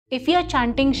If you are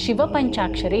chanting Shiva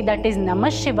Panchakshari, that is Namah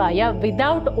Shivaya,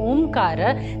 without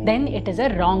Omkara, then it is a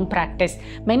wrong practice.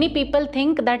 Many people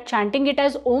think that chanting it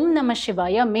as Om Namah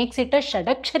Shivaya makes it a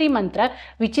ṣadakṣarī mantra,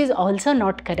 which is also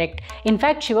not correct. In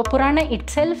fact, Shiva Purana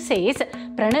itself says,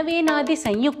 Pranavenādi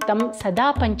Sanyuktam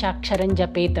Sada Panchaksharam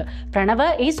Japet.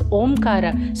 Pranava is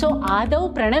Omkara. So,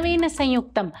 Ādau Pranavena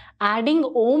Sanyuktam, adding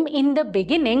Om in the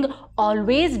beginning,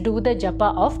 always do the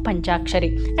japa of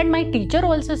Panchakshari. And my teacher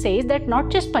also says that not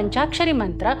just Panchakshari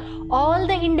mantra, all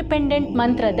the independent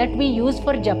mantra that we use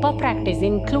for japa practice,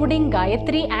 including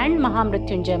Gayatri and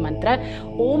Mahamrityunjaya mantra,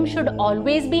 Om should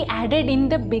always be added in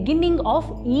the beginning of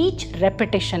each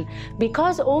repetition.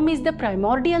 Because Om is the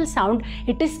primordial sound,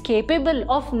 it is capable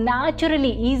of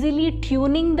naturally, easily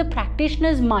tuning the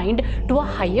practitioner's mind to a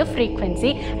higher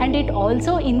frequency, and it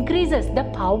also increases the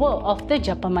power of the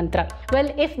japa mantra.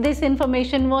 Well, if this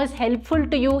information was helpful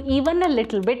to you even a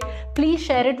little bit, please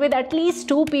share it with at least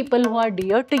 2 people who are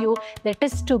dear to you. Let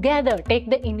us together take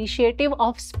the initiative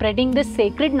of spreading the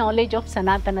sacred knowledge of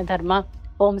Sanatana Dharma.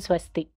 Om Swasti.